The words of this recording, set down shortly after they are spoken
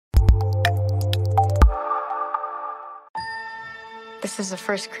This is the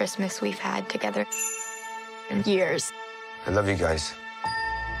first Christmas we've had together in years. I love you guys.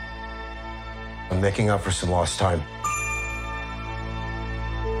 I'm making up for some lost time.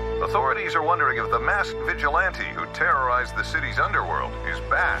 Authorities are wondering if the masked vigilante who terrorized the city's underworld is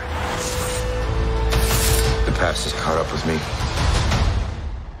back. The past has caught up with me.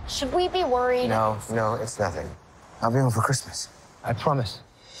 Should we be worried? No, it's nothing. I'll be home for Christmas. I promise.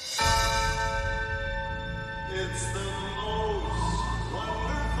 It's the most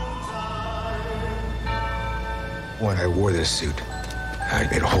wonderful time. When I wore this suit, I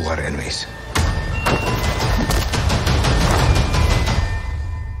made a whole lot of enemies.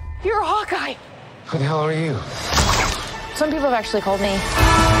 You're a Hawkeye. Who the hell are you? Some people have actually called me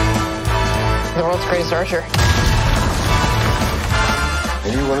the world's greatest archer. Are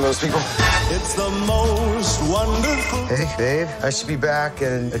you one of those people? It's the most wonderful. Hey, babe, I should be back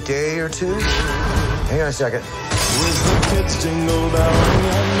in a day or two. Hang on a second. With the kids jingle belling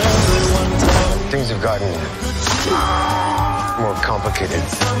and everyone telling. Things have gotten more complicated.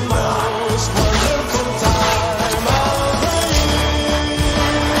 It's the most wonderful time of the year.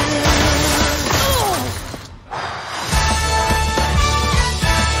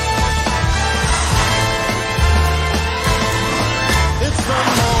 It's the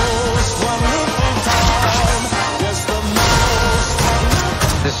most wonderful time. Yes, the most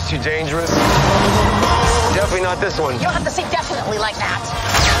wonderful. This is too dangerous. Definitely not this one. You don't have to say definitely like that.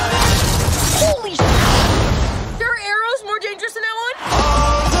 Holy shit! There are arrows more dangerous